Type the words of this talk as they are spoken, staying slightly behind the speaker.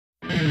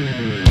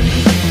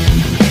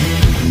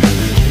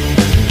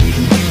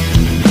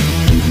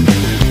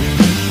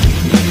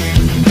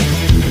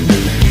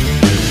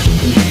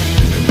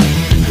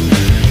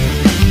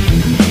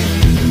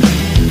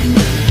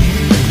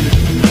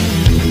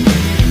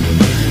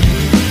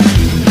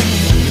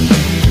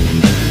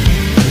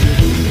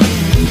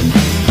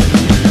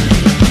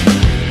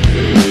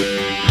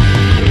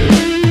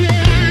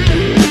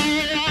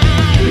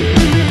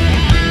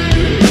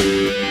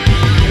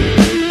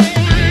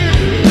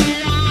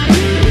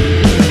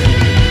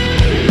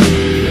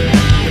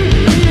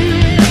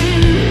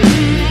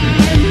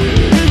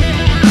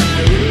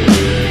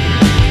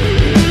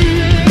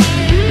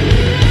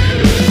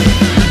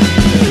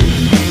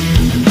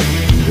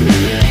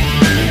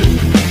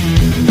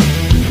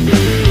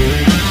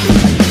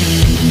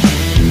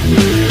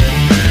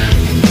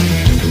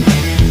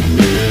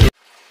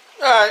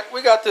Alright,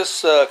 we got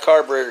this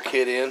carburetor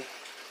kit in.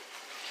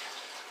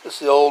 This is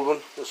the old one,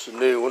 this is the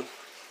new one.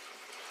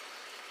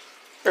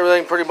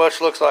 Everything pretty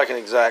much looks like an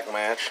exact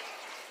match.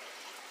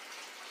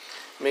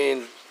 I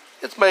mean,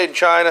 it's made in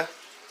China.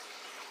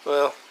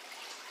 Well,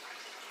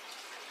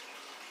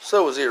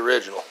 so was the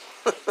original.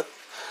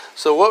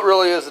 So what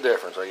really is the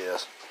difference, I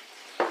guess?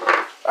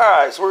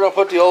 Alright, so we're going to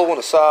put the old one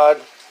aside.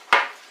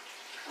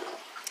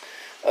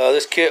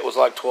 This kit was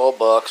like 12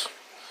 bucks.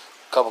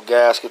 A couple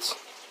gaskets.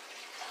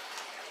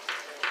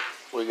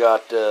 We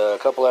got a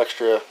couple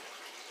extra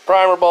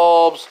primer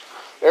bulbs,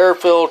 air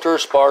filter,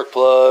 spark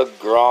plug,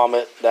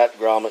 grommet. That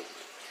grommet,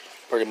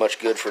 pretty much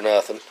good for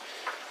nothing.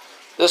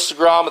 This is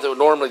the grommet that would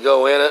normally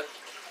go in it.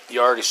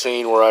 You already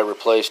seen where I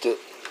replaced it.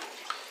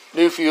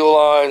 New fuel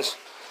lines.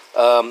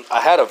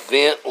 I had a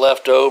vent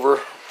left over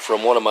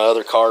from one of my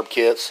other carb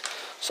kits,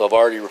 so I've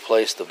already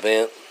replaced the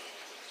vent,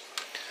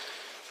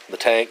 the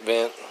tank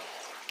vent.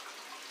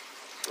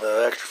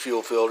 Extra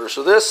fuel filter.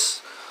 So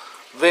this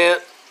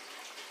vent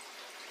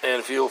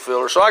and fuel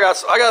filter. So I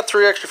got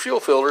 3 extra fuel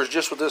filters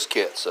just with this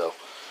kit. So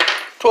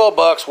 12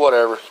 bucks,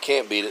 whatever.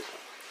 Can't beat it.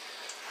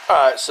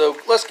 Alright, so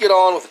let's get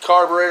on with the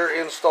carburetor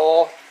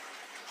install.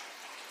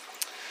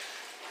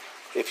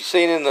 If you've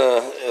seen in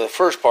the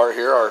first part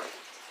here, our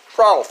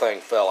throttle thing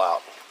fell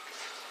out.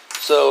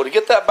 So to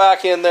get that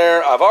back in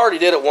there, I've already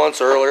did it once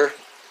earlier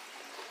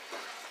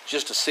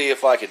just to see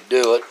if I could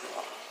do it.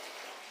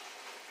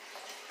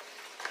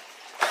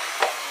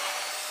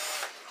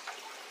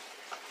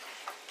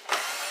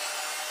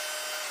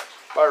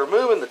 By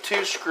removing the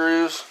 2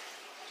 screws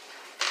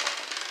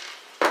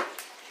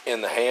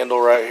in the handle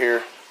right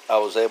here, I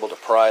was able to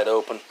pry it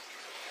open.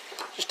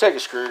 Just take a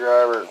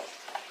screwdriver and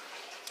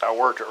I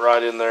worked it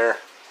right in there.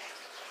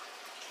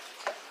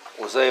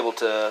 Was able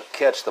to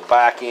catch the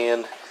back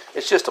end.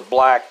 It's just a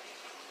black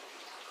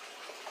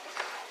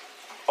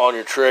on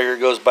your trigger. It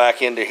goes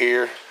back into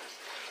here.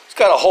 It's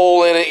got a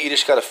hole in it. You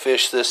just got to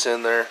fish this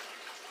in there.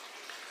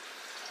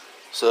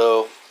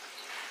 So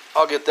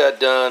I'll get that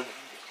done.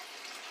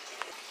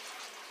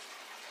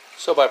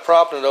 So by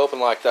propping it open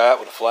like that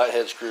with a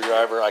flathead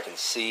screwdriver, I can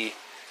see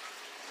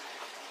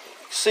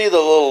the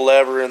little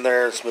lever in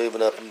there. It's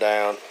moving up and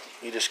down.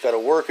 You just got to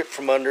work it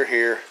from under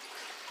here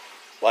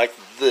like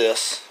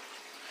this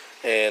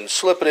and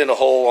slip it in a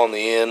hole on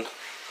the end.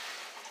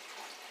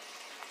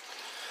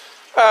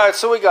 Alright,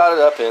 so we got it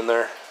up in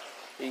there.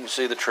 You can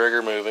see the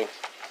trigger moving.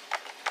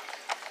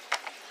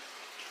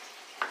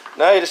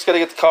 Now you just got to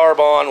get the carb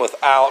on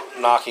without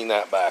knocking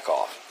that back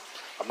off.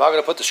 I'm not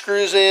going to put the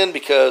screws in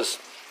because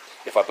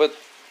if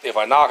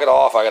I knock it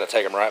off, I got to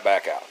take them right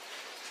back out.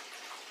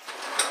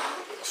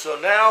 So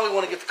now we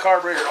want to get the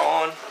carburetor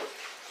on.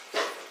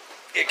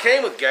 It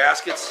came with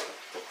gaskets.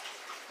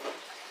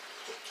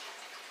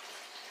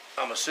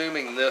 I'm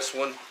assuming this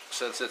one,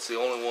 since it's the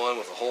only one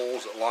with the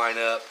holes that line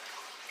up.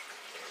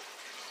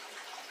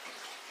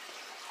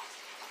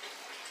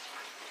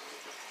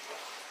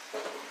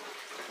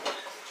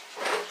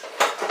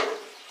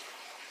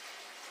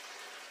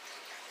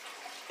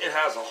 It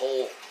has a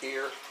hole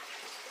here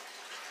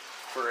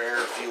for air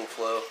and fuel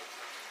flow.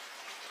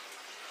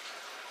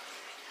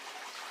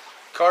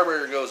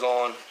 Carburetor goes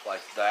on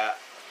like that.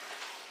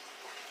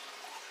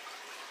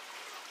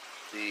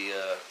 The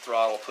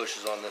throttle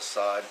pushes on this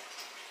side.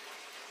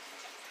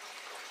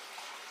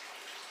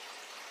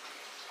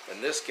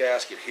 And this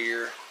gasket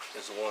here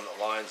is the one that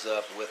lines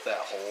up with that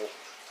hole.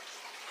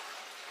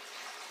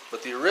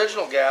 But the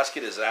original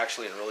gasket is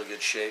actually in really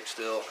good shape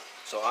still.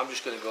 So I'm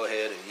just going to go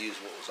ahead and use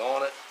what was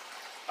on it.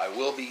 I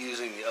will be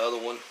using the other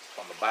one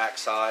on the back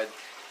side.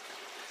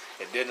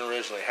 It didn't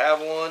originally have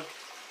one.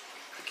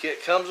 The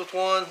kit comes with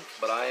one,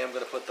 but I am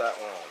going to put that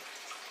one on.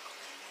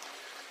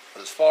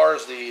 But as far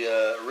as the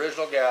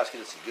original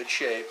gasket, it's in good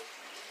shape.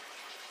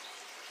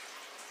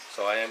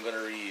 So I am going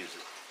to reuse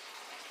it.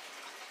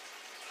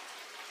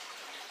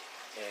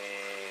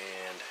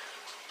 And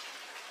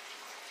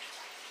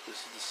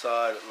this is the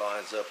side that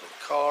lines up with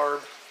the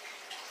carb.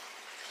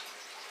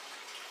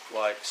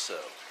 Like so.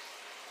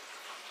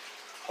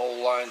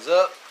 Hole lines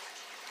up.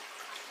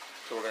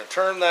 So we're going to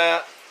turn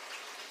that.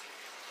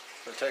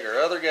 We're going to take our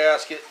other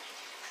gasket.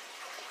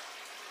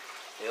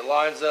 It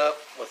lines up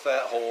with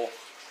that hole.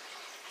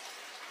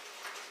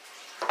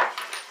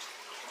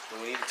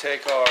 And we need to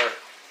take our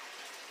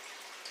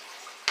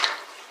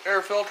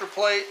air filter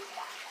plate,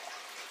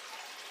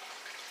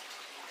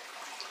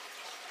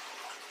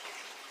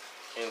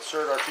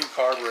 insert our 2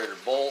 carburetor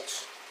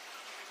bolts,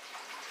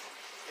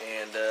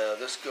 and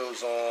this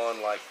goes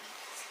on like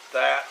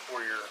that,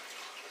 where your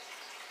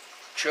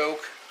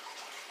choke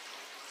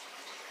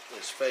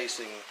is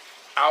facing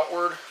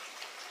outward,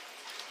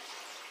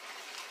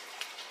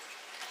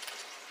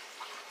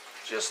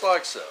 just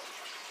like so.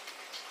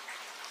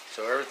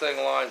 So everything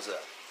lines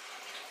up.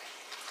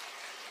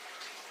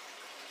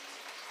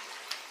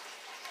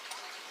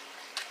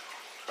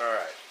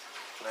 Alright,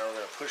 now we're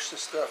going to push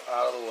this stuff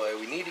out of the way.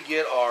 We need to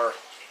get our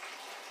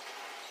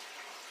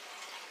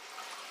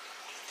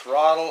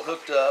throttle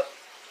hooked up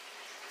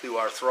through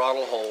our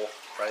throttle hole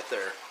right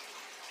there,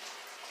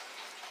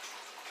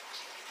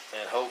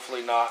 and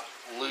hopefully not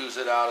lose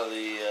it out of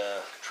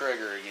the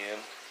trigger again.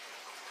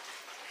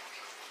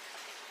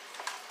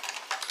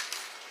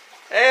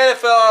 And it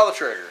fell out of the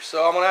trigger,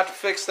 so I'm going to have to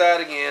fix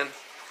that again.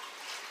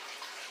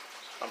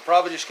 I'm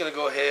probably just going to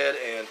go ahead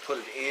and put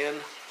it in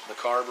the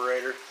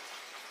carburetor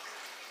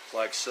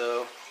like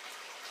so,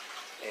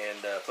 and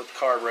put the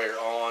carburetor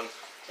on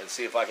and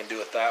see if I can do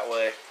it that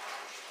way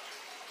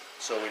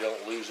so we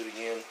don't lose it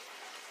again.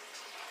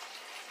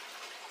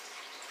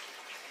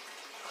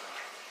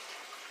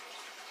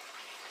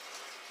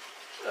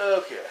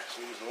 Okay,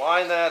 so we just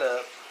line that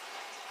up.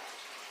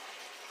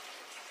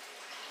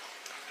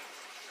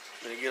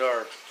 We're going to get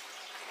our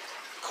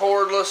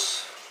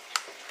cordless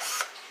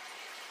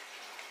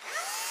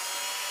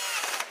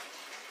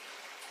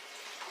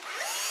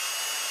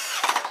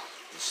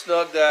and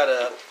snug that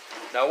up.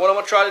 Now what I'm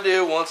going to try to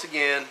do once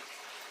again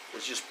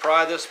is just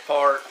pry this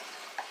apart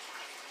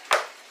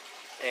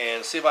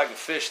and see if I can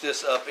fish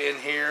this up in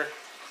here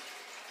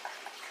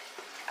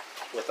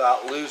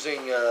without losing.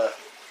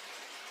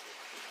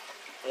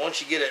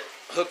 Once you get it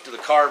hooked to the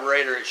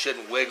carburetor, it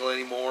shouldn't wiggle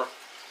anymore.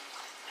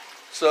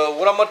 So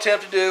what I'm going to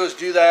attempt to do is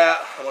do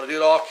that. I'm going to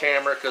do it off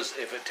camera, because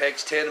if it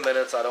takes 10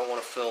 minutes, I don't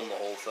want to film the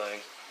whole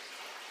thing.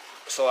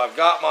 So I've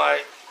got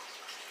my,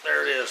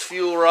 there it is,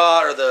 fuel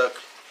rod, or the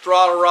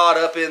throttle rod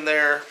up in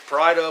there,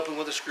 pried open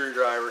with a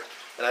screwdriver,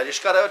 and I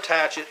just got to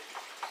attach it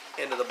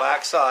into the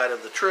back side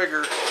of the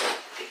trigger.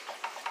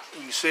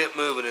 You can see it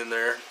moving in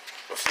there.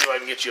 Let's see if I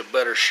can get you a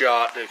better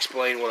shot to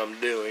explain what I'm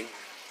doing.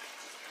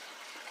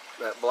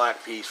 That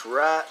black piece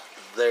right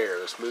there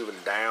that's moving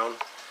down,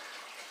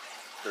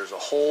 there's a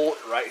hole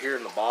right here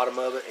in the bottom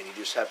of it, and you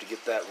just have to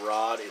get that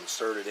rod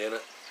inserted in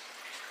it.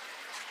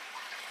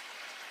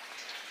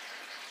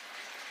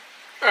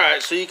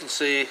 Alright, so you can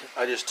see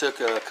I just took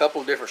a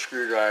couple of different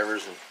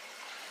screwdrivers, and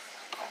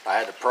I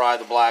had to pry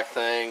the black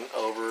thing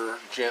over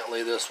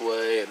gently this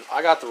way, and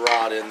I got the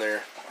rod in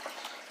there.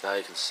 Now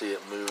you can see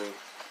it moving.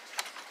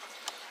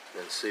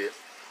 You can see it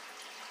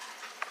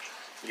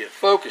get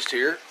focused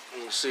here.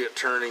 You can see it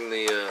turning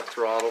the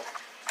throttle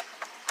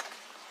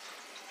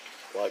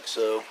like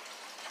so.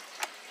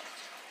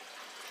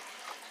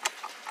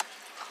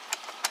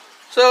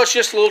 So it's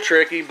just a little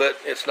tricky, but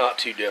it's not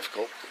too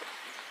difficult.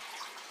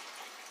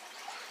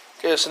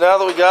 Okay, so now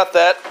that we got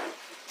that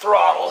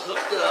throttle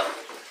hooked up,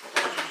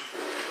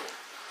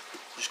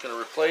 I'm just going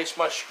to replace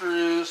my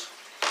screws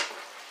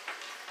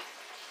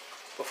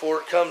before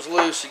it comes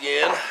loose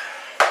again.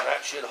 That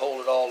should hold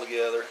it all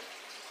together.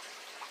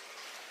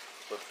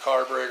 With the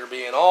carburetor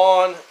being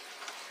on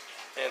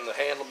and the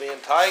handle being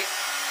tight,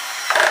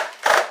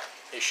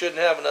 it shouldn't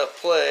have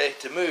enough play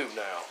to move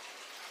now.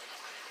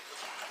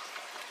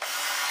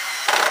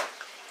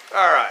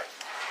 Alright,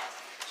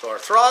 so our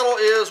throttle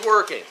is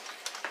working.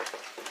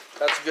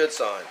 That's a good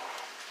sign.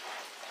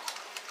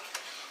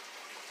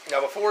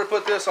 Now before we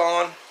put this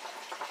on,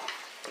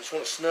 I just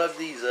want to snug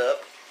these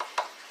up.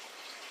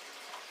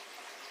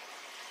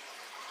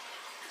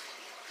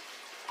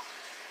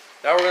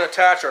 Now we're going to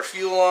attach our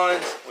fuel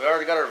lines. We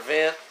already got our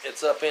vent.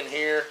 It's up in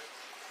here.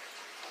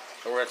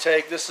 And we're going to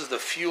take, this is the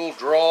fuel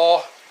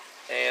draw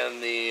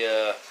and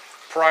the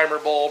primer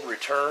bulb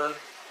return.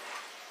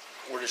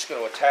 We're just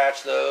going to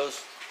attach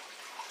those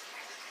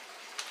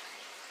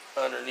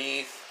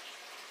underneath.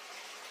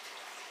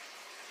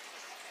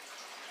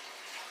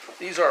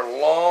 These are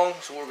long,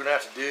 so what we're going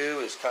to have to do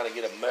is kind of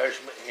get a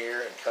measurement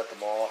here and cut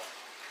them off.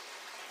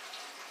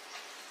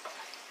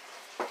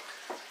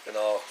 And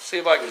I'll see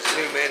if I can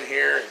zoom in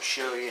here and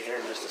show you here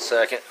in just a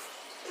second.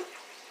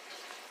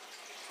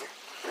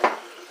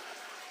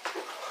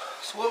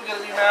 So what we're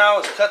going to do now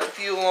is cut the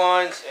fuel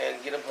lines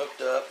and get them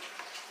hooked up.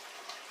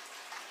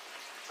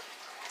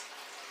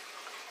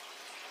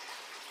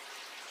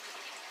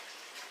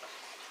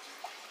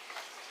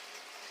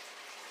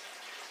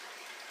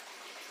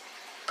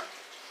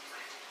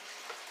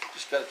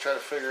 Just got to try to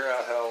figure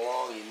out how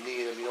long you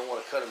need them. You don't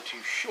want to cut them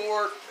too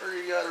short, or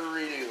you got to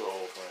redo the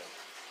whole thing.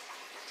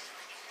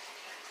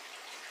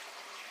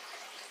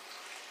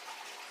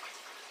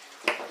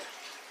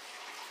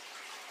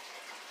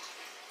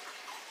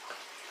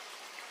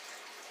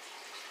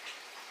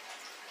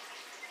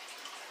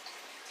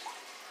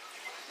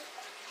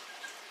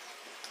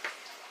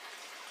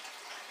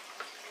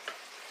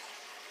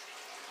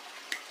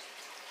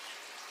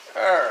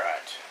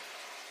 Alright.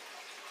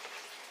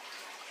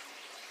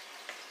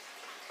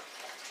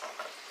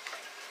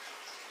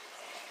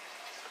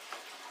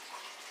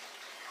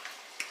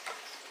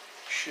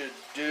 Should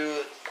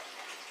do it.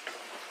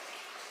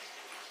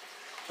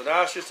 So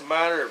now it's just a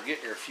matter of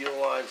getting your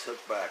fuel lines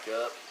hooked back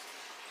up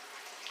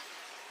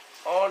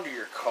onto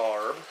your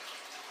carb.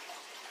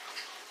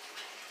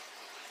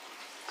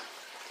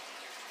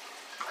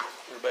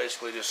 We're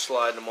basically just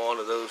sliding them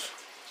onto those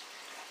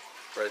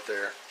right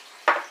there.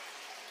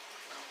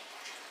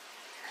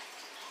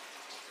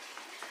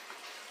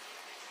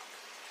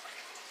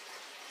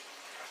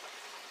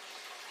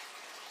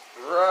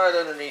 Right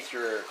underneath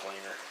your air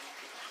cleaner.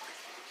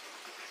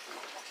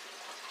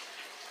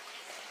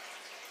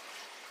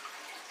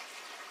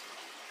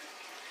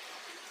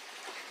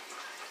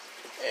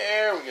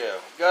 There we go.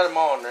 Got them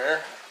on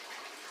there.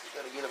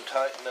 Got to get them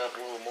tightened up a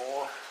little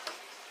more.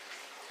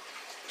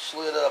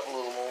 Slid up a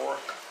little more.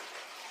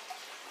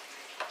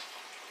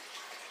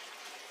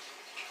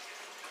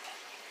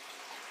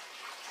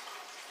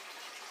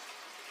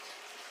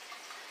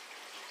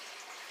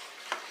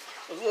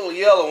 Those little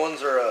yellow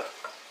ones are a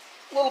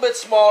little bit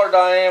smaller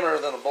diameter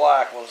than the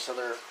black ones, so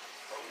they're a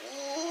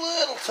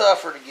little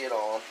tougher to get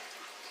on.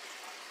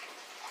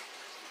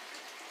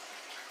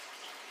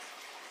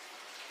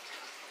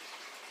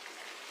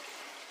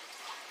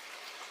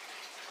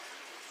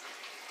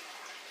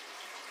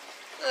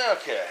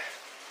 Okay,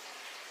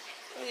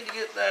 I need to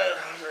get that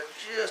under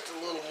just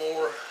a little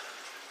more.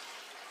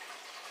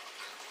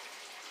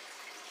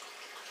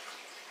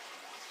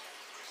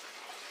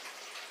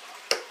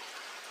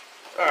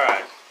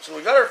 Alright, so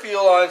we got our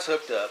fuel lines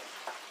hooked up.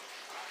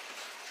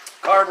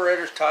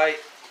 Carburetor's tight.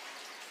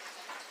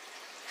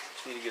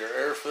 Just need to get our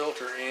air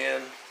filter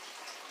in,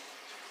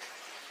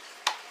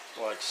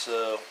 like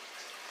so.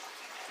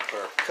 Put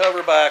our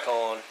cover back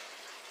on.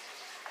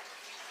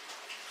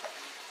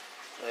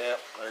 Yep,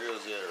 there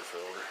goes the air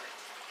filter.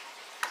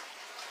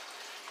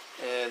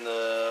 And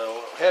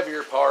the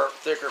heavier part,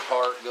 thicker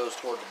part goes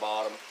toward the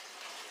bottom.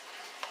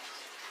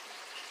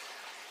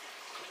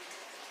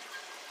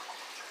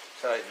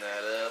 Tighten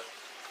that up.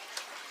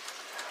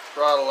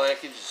 Throttle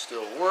linkage is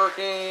still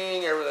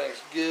working.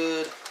 Everything's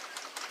good.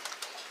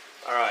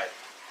 Alright.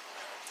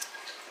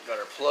 Got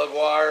our plug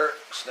wire.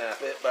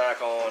 Snap it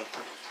back on.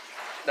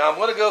 Now I'm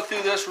going to go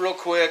through this real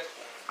quick.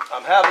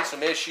 I'm having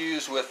some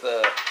issues with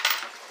the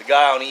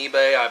guy on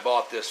eBay I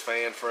bought this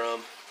fan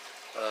from.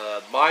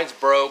 Mine's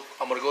broke.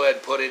 I'm going to go ahead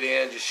and put it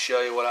in just to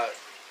show you what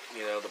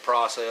the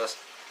process.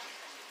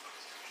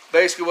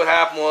 Basically what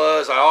happened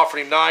was I offered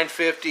him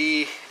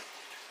 $9.50.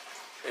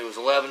 It was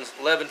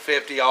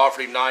 $11.50. I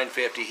offered him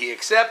 $9.50. He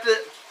accepted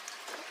it,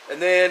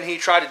 and then he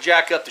tried to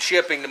jack up the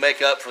shipping to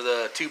make up for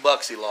the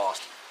 $2 he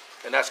lost.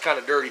 And that's kind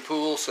of dirty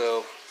pool,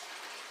 so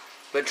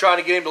been trying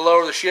to get him to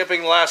lower the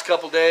shipping the last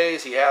couple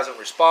days. He hasn't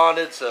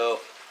responded, so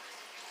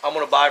I'm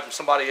going to buy from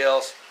somebody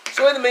else.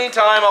 So in the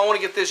meantime, I want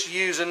to get this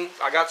using.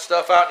 I got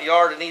stuff out in the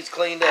yard that needs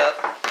cleaned up.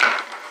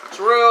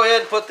 So we're going to go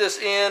ahead and put this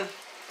in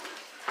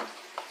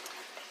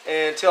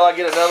until I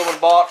get another one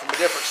bought from a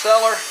different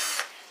seller.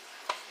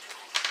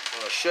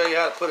 I'll show you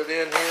how to put it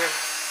in here.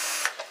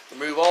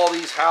 Remove all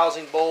these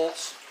housing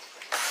bolts.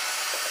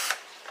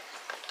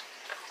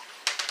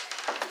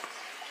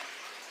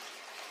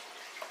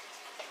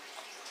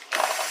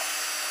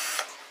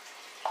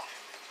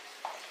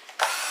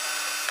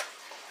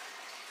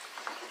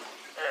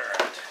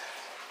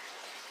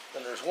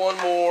 There's one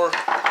more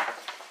that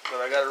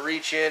I got to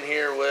reach in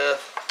here with.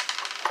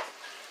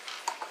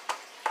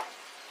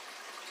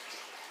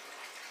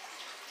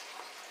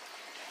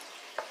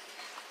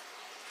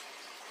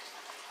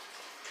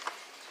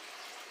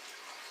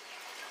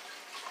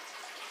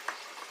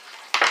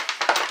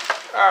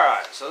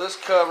 Alright, so this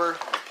cover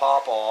will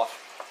pop off.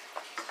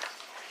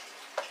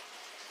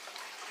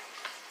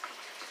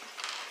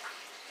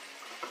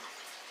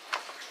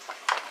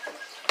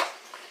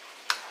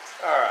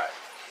 Alright.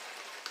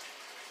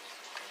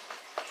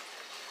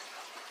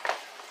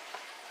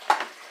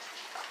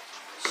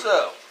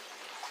 So,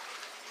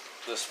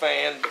 this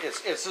fan,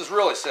 it's just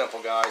really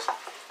simple, guys.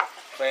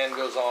 Fan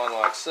goes on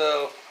like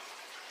so.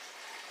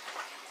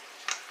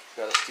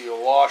 Got a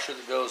steel washer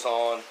that goes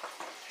on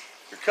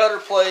your cutter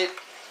plate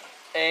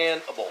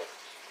and a bolt.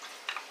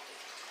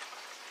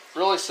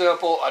 Really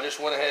simple. I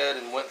just went ahead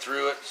and went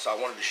through it, so I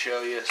wanted to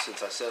show you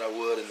since I said I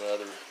would in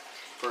the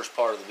first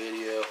part of the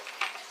video.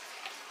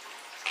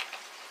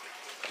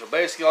 So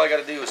basically all I got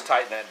to do is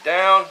tighten that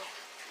down.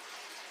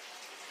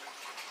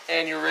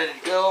 And you're ready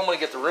to go. I'm going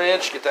to get the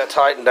wrench, get that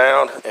tightened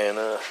down,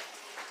 and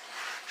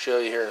show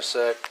you here in a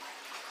sec.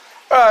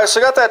 Alright, so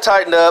I got that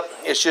tightened up.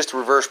 It's just a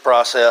reverse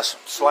process.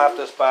 Slap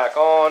this back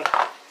on.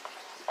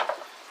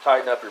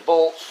 Tighten up your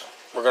bolts.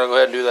 We're going to go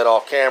ahead and do that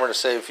off camera to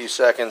save a few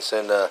seconds.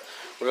 And we're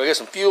going to get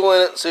some fuel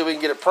in it, see if we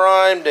can get it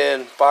primed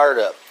and fired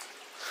up.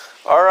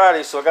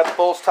 Alrighty, so I got the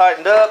bolts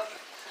tightened up.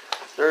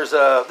 There's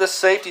this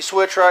safety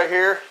switch right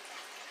here.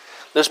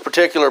 This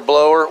particular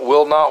blower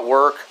will not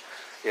work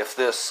if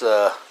this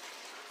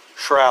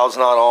shroud's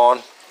not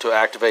on to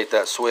activate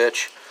that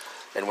switch.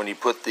 And when you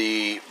put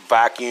the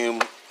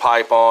vacuum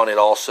pipe on, it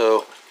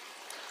also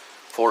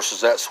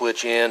forces that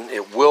switch in.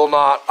 It will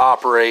not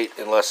operate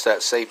unless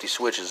that safety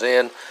switch is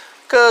in,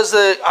 because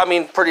I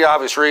mean, pretty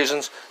obvious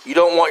reasons. You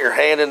don't want your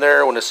hand in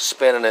there when this is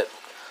spinning at,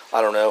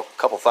 I don't know, a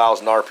couple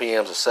thousand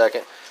RPMs a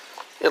second.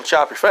 It'll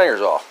chop your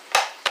fingers off.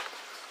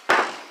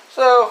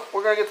 So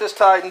we're gonna get this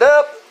tightened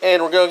up,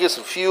 and we're gonna get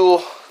some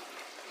fuel.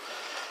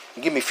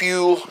 Give me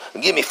fuel,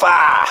 and give me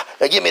fire,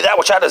 and give me that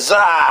which I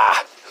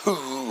desire.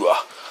 Ooh.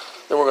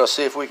 Then we're gonna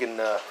see if we can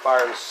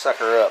fire this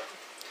sucker up.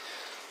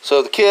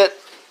 So the kit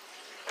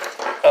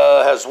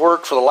has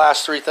worked for the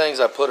last 3 things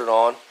I put it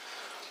on.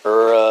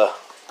 Or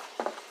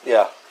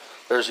yeah,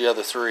 there's the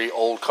other 3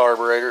 old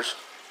carburetors,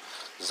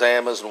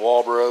 Zamas and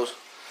Walbros.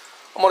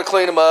 I'm gonna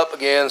clean them up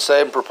again,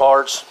 save them for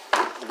parts.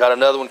 I've got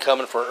another one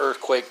coming for an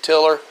earthquake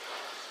tiller.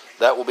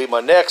 That will be my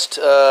next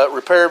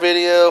repair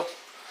video.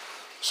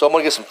 So I'm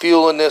gonna get some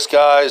fuel in this,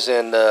 guys,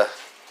 and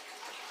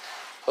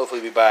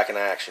hopefully be back in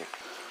action.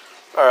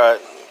 All right,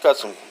 got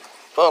some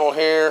funnel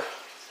here.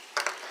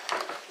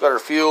 Got our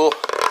fuel.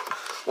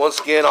 Once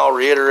again, I'll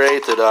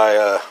reiterate that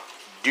I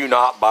do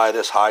not buy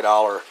this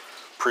high-dollar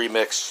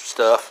pre-mixed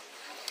stuff.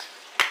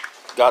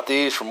 Got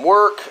these from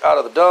work, out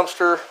of the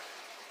dumpster,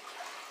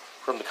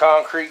 from the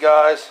concrete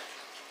guys.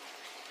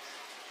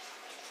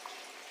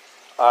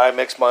 I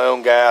mix my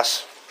own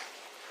gas.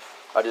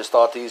 I just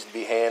thought these would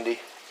be handy.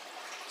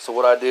 So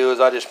what I do is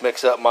I just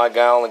mix up my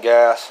gallon of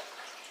gas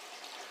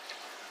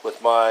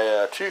with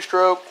my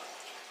 2-stroke.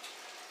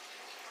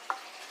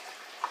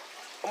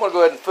 I'm going to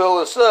go ahead and fill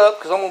this up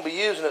because I'm going to be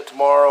using it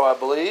tomorrow, I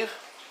believe.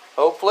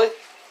 Hopefully.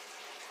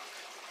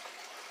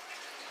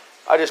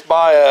 I just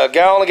buy a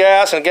gallon of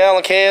gas and a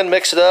gallon can,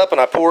 mix it up, and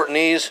I pour it in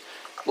these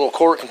little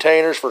quart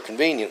containers for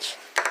convenience.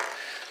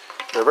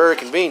 They're very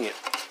convenient.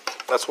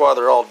 That's why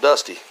they're all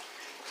dusty.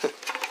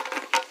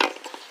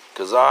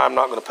 Because I'm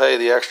not going to pay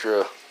the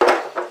extra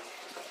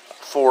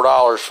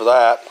 $4 for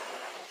that.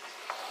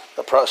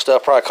 That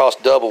stuff probably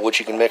costs double what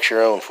you can mix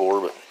your own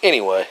for. But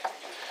anyway,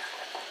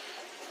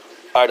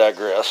 I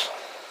digress.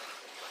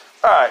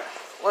 Alright,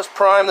 let's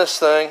prime this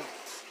thing.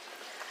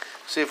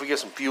 See if we get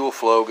some fuel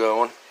flow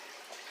going.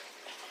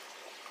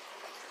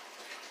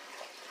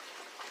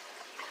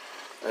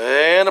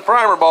 And the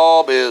primer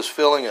bulb is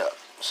filling up.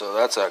 So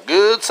that's a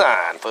good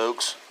sign,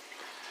 folks.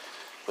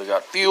 We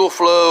got fuel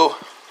flow.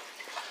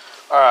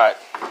 Alright.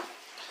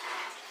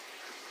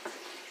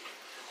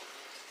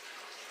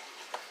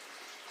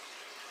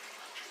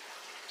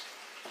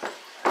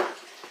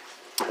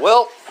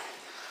 Well,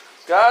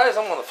 guys,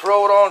 I'm going to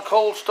throw it on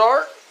cold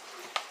start.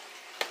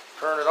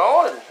 Turn it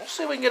on and let's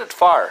see if we can get it to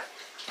fire.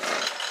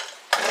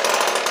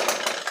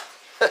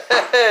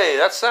 Hey,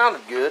 that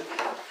sounded good.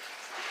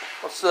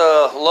 Let's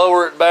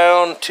lower it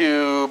down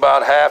to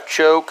about half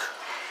choke.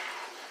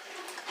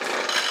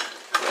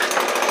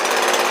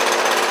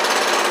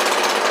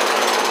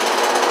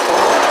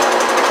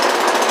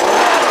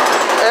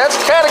 That's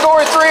a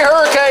Category 3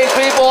 hurricane,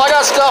 people. I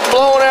got stuff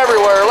blowing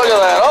everywhere. Look at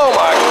that. Oh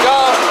my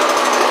God.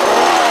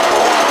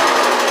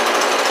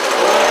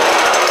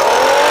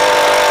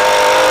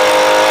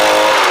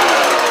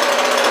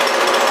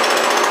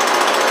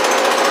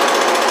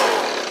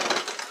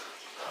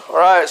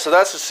 Alright, so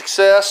that's a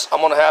success. I'm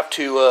going to have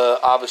to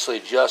obviously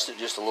adjust it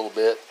just a little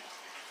bit.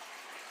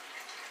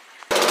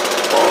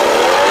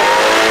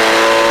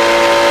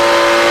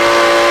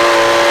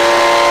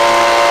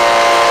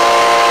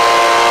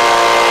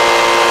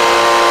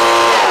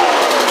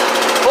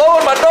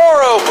 Blowing my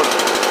door open.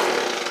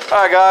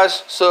 Alright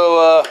guys,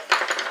 so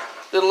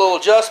did a little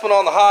adjustment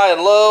on the high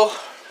and low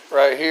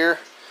right here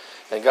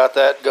and got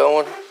that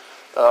going.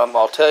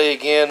 I'll tell you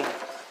again,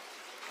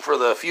 for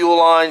the fuel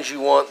lines you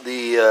want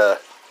the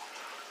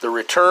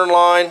return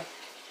line.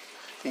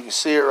 You can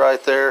see it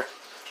right there.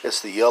 It's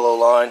the yellow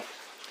line.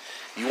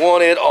 You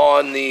want it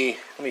on the,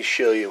 let me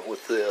show you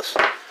with this.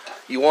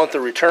 You want the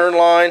return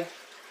line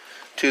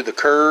to the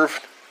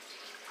curved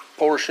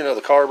portion of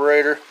the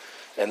carburetor,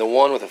 and the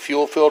one with the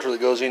fuel filter that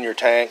goes in your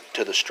tank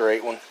to the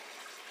straight one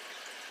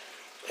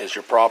is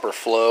your proper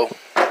flow.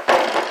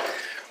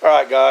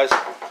 Alright guys, so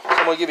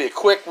I'm going to give you a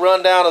quick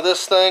rundown of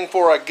this thing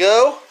before I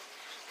go.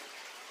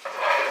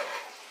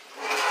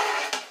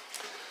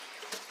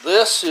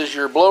 This is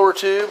your blower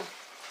tube.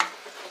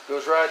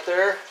 Goes right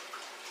there,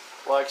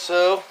 like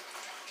so.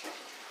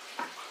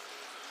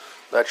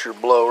 That's your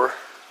blower.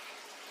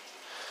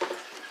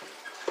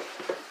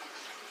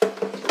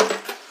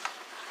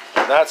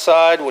 On that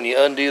side, when you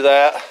undo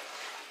that,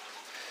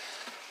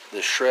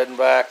 this shredding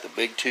back, the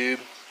big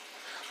tube,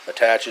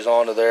 attaches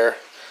onto there.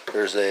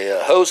 There's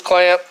a hose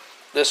clamp.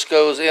 This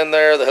goes in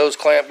there. The hose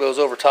clamp goes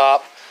over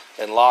top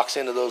and locks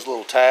into those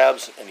little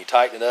tabs, and you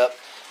tighten it up,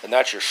 and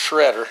that's your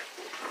shredder.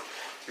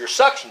 Your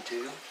suction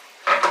tube.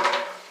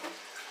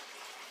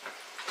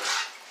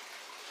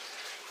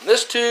 And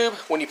this tube,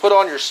 when you put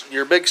on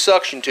your big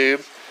suction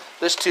tube,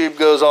 this tube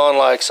goes on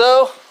like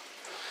so,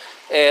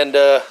 and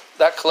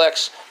that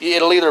collects.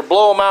 It'll either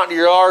blow them out into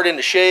your yard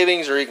into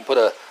shavings, or you can put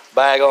a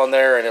bag on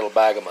there and it'll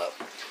bag them up.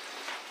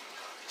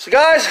 So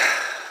guys,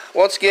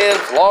 once again,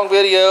 long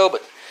video,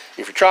 but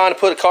If you're trying to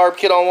put a carb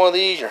kit on one of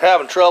these, you're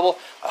having trouble,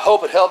 I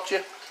hope it helped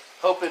you.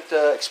 Hope it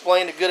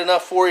explained it good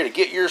enough for you to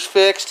get yours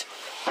fixed.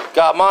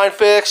 Got mine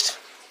fixed.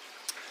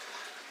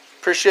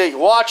 Appreciate you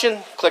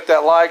watching. Click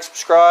that like,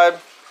 subscribe.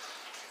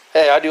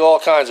 Hey, I do all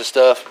kinds of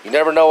stuff. You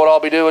never know what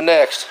I'll be doing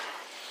next.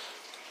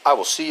 I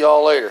will see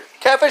y'all later.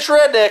 Catfish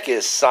Redneck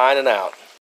is signing out.